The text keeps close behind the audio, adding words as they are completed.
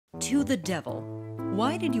To the devil.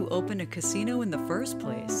 Why did you open a casino in the first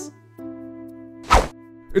place?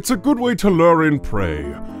 It's a good way to lure in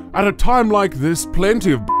prey. At a time like this,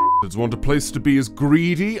 plenty of bastards want a place to be as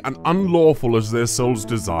greedy and unlawful as their souls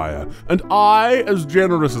desire, and I, as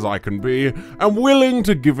generous as I can be, am willing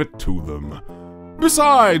to give it to them.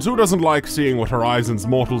 Besides, who doesn't like seeing what horizons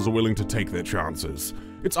mortals are willing to take their chances?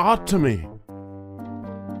 It's art to me.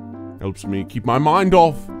 Helps me keep my mind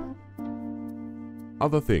off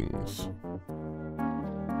other things.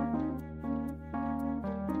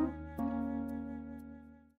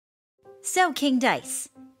 So, King Dice,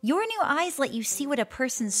 your new eyes let you see what a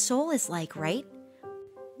person's soul is like, right?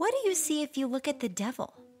 What do you see if you look at the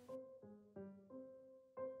devil?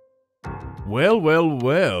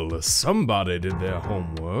 Well, somebody did their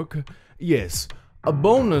homework. Yes, a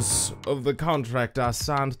bonus of the contract I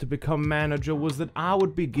signed to become manager was that I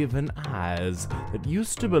would be given eyes that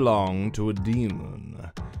used to belong to a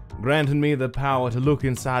demon, granting me the power to look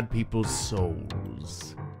inside people's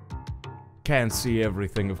souls. Can't see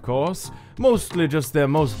everything, of course, mostly just their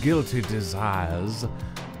most guilty desires,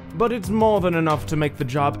 but it's more than enough to make the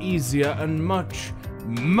job easier and much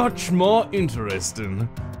more interesting.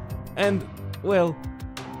 And, well,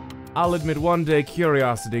 I'll admit one day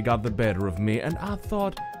curiosity got the better of me, and I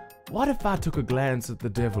thought, what if I took a glance at the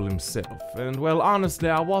devil himself? And, well, honestly,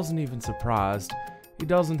 I wasn't even surprised. He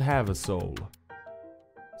doesn't have a soul.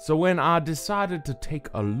 So when I decided to take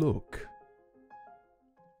a look,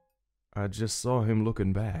 I just saw him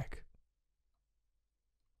looking back.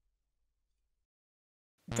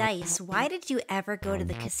 Dice, why did you ever go to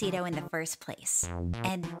the casino in the first place?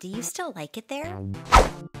 And do you still like it there?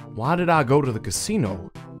 Why did I go to the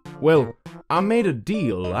casino? Well, I made a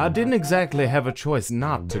deal. I didn't exactly have a choice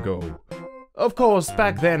not to go. Of course,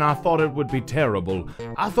 back then I thought it would be terrible.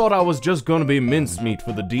 I thought I was just gonna be mincemeat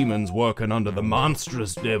for the demons working under the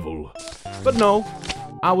monstrous devil. But no,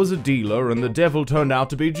 I was a dealer, and the devil turned out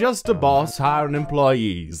to be just a boss hiring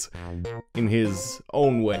employees. In his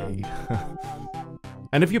own way.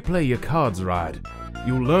 And if you play your cards right,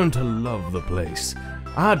 you'll learn to love the place.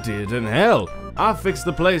 I did, and hell, I fixed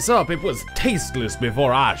the place up. It was tasteless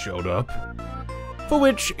before I showed up. For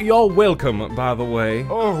which, you're welcome, by the way.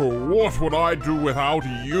 Oh, what would I do without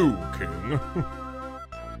you, King?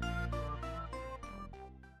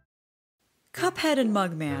 Cuphead and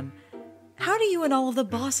Mugman. How do you and all of the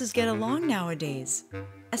bosses get along nowadays?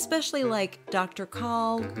 Especially like Dr.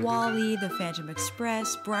 Call, Wally, the Phantom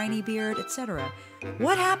Express, Brinybeard, etc.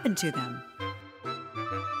 What happened to them?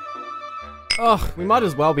 Ugh, we might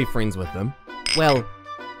as well be friends with them. Well,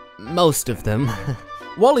 most of them.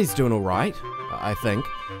 Wally's doing alright, I think.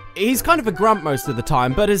 He's kind of a grump most of the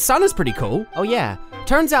time, but his son is pretty cool. Oh yeah,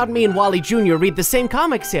 turns out me and Wally Jr. read the same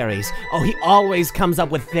comic series. Oh, he always comes up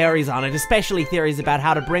with theories on it, especially theories about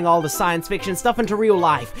how to bring all the science fiction stuff into real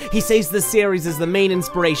life. He says the series is the main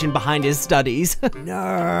inspiration behind his studies.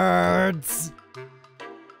 Nerds!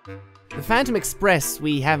 The Phantom Express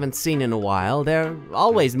we haven't seen in a while. They're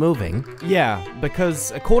always moving. Yeah,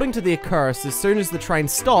 because according to the curse, as soon as the train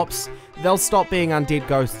stops, they'll stop being undead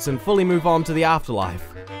ghosts and fully move on to the afterlife.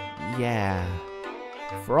 Yeah.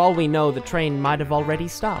 For all we know, the train might have already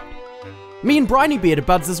stopped. Me and Brinybeard are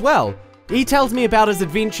buds as well. He tells me about his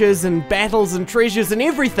adventures and battles and treasures and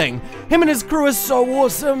everything. Him and his crew are so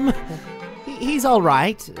awesome. He's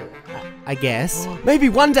alright, I guess. Maybe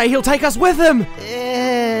one day he'll take us with him.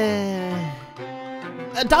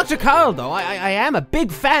 Dr. Carl, though, I am a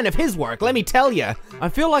big fan of his work, let me tell you. I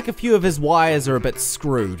feel like a few of his wires are a bit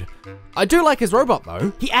screwed. I do like his robot,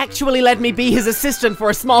 though. He actually let me be his assistant for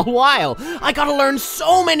a small while. I gotta learn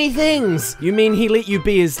so many things. You mean he let you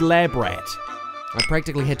be his lab rat? I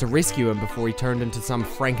practically had to rescue him before he turned into some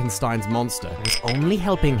Frankenstein's monster. I was only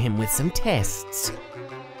helping him with some tests.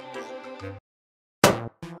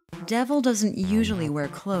 Devil doesn't usually wear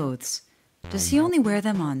clothes. Does he only wear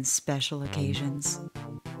them on special occasions?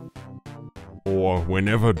 Or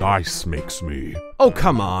whenever Dice makes me. Oh,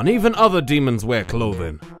 come on, even other demons wear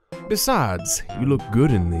clothing. Besides, you look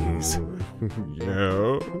good in these.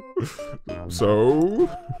 Yeah? So?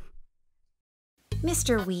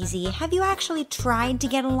 Mr. Wheezy, have you actually tried to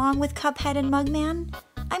get along with Cuphead and Mugman?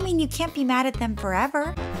 I mean, you can't be mad at them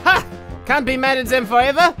forever. Ha! Can't be mad at them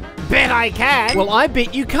forever? Bet I can! Well, I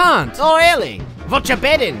bet you can't. Oh, really? What you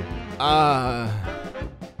betting?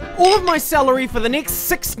 All of my salary for the next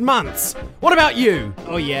 6 months. What about you?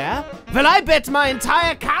 Oh, yeah? Well, I bet my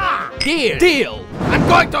entire car. Deal. Deal. I'm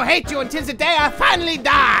going to hate you until the day I finally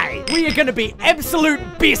die. We are gonna be absolute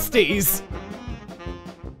besties.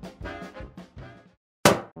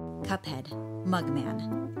 Cuphead,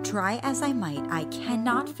 Mugman. Try as I might, I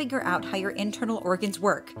cannot figure out how your internal organs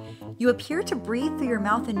work. You appear to breathe through your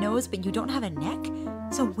mouth and nose, but you don't have a neck.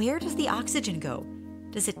 So where does the oxygen go?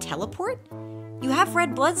 Does it teleport? You have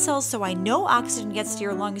red blood cells, so I know oxygen gets to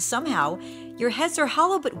your lungs somehow. Your heads are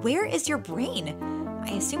hollow, but where is your brain?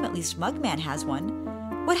 I assume at least Mugman has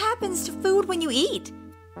one. What happens to food when you eat?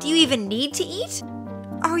 Do you even need to eat?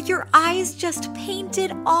 Are your eyes just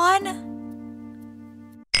painted on?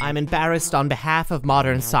 I'm embarrassed on behalf of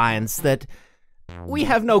modern science that we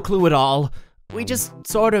have no clue at all. We just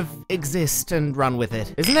sort of exist and run with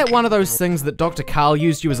it. Isn't that one of those things that Dr. Carl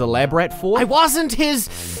used you as a lab rat for? I wasn't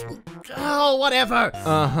his... Oh, whatever.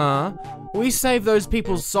 Uh-huh. We save those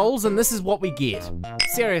people's souls and this is what we get.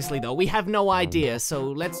 Seriously though, we have no idea, so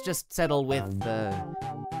let's just settle with,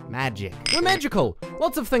 magic. We're magical.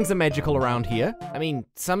 Lots of things are magical around here. I mean,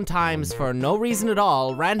 sometimes for no reason at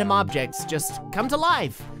all, random objects just come to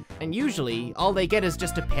life. And usually, all they get is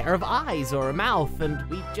just a pair of eyes or a mouth, and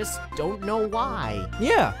we just don't know why.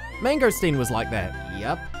 Yeah, Mangosteen was like that.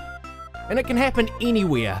 Yep. And it can happen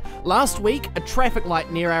anywhere. Last week, a traffic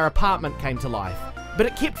light near our apartment came to life. But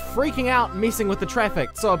it kept freaking out and messing with the traffic,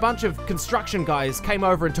 so a bunch of construction guys came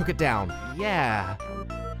over and took it down. Yeah.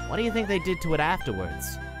 What do you think they did to it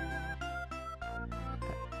afterwards?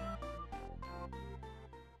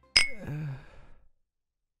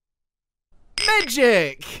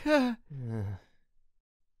 Magic!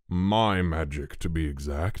 My magic, to be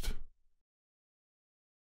exact.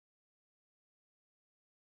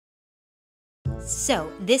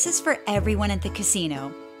 So, this is for everyone at the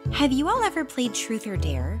casino. Have you all ever played Truth or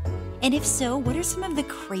Dare? And if so, what are some of the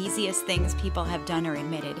craziest things people have done or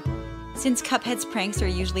admitted? Since Cuphead's pranks are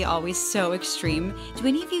usually always so extreme, do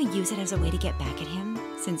any of you use it as a way to get back at him?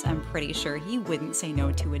 Since I'm pretty sure he wouldn't say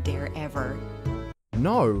no to a dare ever.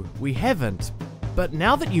 No, we haven't. But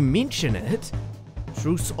now that you mention it...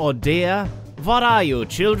 Truth or dare? What are you,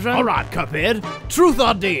 children? All right, Cuphead. Truth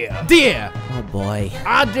or dare? Dare! Oh boy.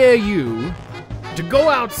 I dare you to go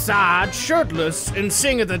outside shirtless and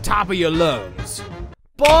sing at the top of your lungs.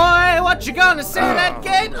 Boy, what you gonna say to that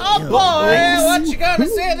kid? Oh boy, what you gonna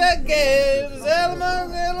say to that kid?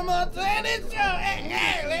 Zelma, and it's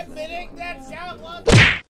hey, let me take that shot.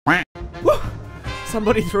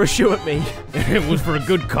 Somebody threw a shoe at me. It was for a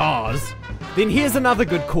good cause. Then here's another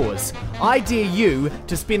good cause. I dare you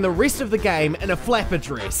to spend the rest of the game in a flapper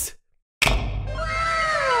dress.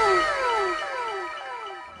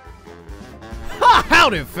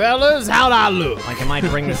 Howdy, fellas. How'd I look? Like I might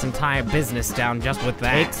bring this entire business down just with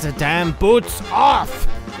that. Take the damn boots off.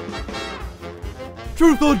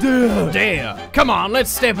 Truth or dare? Dare. Come on, let's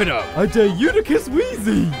step it up. I dare you to kiss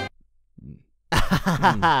Wheezy.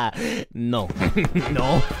 No.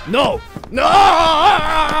 No. No.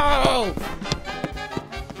 No!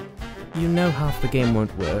 You know half the game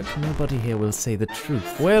won't work. Nobody here will say the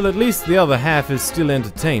truth. Well, at least the other half is still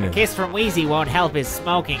entertaining. Kiss from Wheezy won't help his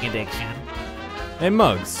smoking addiction. Hey,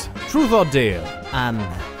 Muggs. Truth or dare?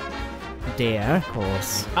 Dare, of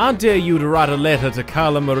course. I dare you to write a letter to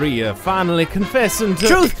Carla Maria, finally confessing to—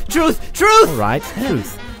 Truth! Truth! Truth! All right,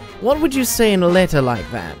 truth. What would you say in a letter like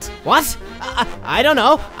that? What? I don't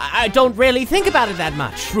know. I don't really think about it that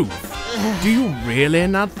much. Truth. Do you really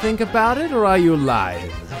not think about it, or are you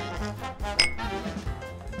lying?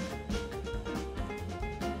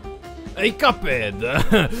 Hey,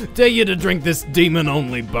 Cuphead, dare you to drink this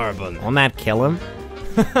demon-only bourbon. Won't that kill him?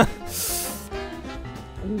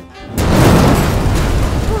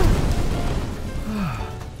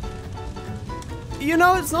 You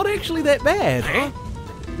know, it's not actually that bad.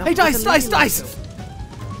 Hey, Dice!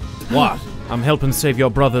 What? I'm helping save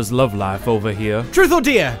your brother's love life over here. Truth or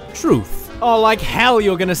dare? Truth. Oh, like hell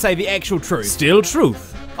you're gonna say the actual truth. Still truth.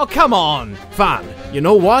 Oh, come on. Fine. You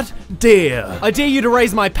know what? Dare. I dare you to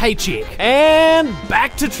raise my paycheck. And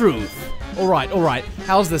back to truth. All right.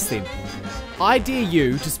 How's this then? I dare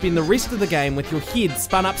you to spend the rest of the game with your head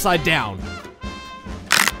spun upside down.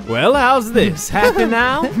 Well, how's this? Happy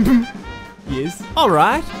now? Yes. All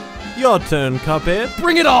right. Your turn, Cuphead.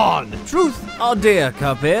 Bring it on! Truth or dare,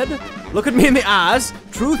 Cuphead? Look at me in the eyes.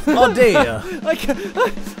 Truth or dare? I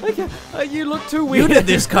can't. You look too weird. You did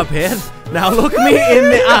this, Cuphead. Now look me in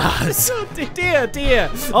the eyes. Dear.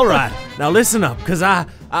 All right. Now listen up, because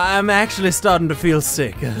I'm actually starting to feel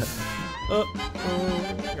sick.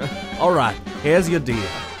 All right. Here's your deal.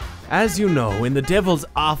 As you know, in the devil's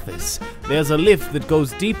office, there's a lift that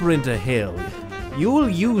goes deeper into hell. You'll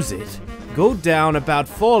use it. Go down about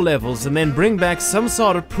 4 levels and then bring back some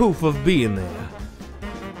sort of proof of being there.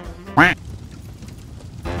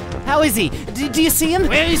 How is he? Do you see him?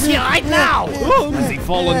 Where is he right now? Has he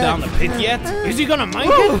fallen down the pit yet? Is he gonna make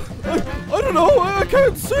it? I don't know, I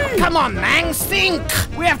can't see! Come on, man, think!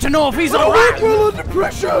 We have to know if he's I alright! work well under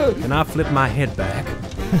pressure! Can I flip my head back?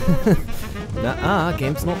 Nuh-uh,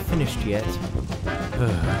 game's not finished yet.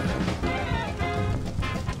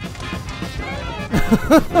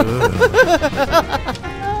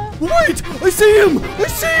 Wait! I see him! I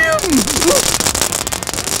see him!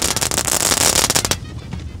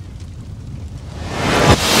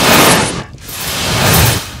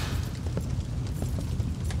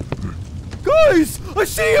 Guys! I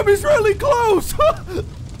see him! He's really close!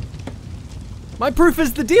 My proof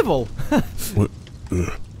is the devil!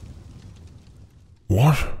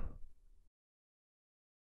 What?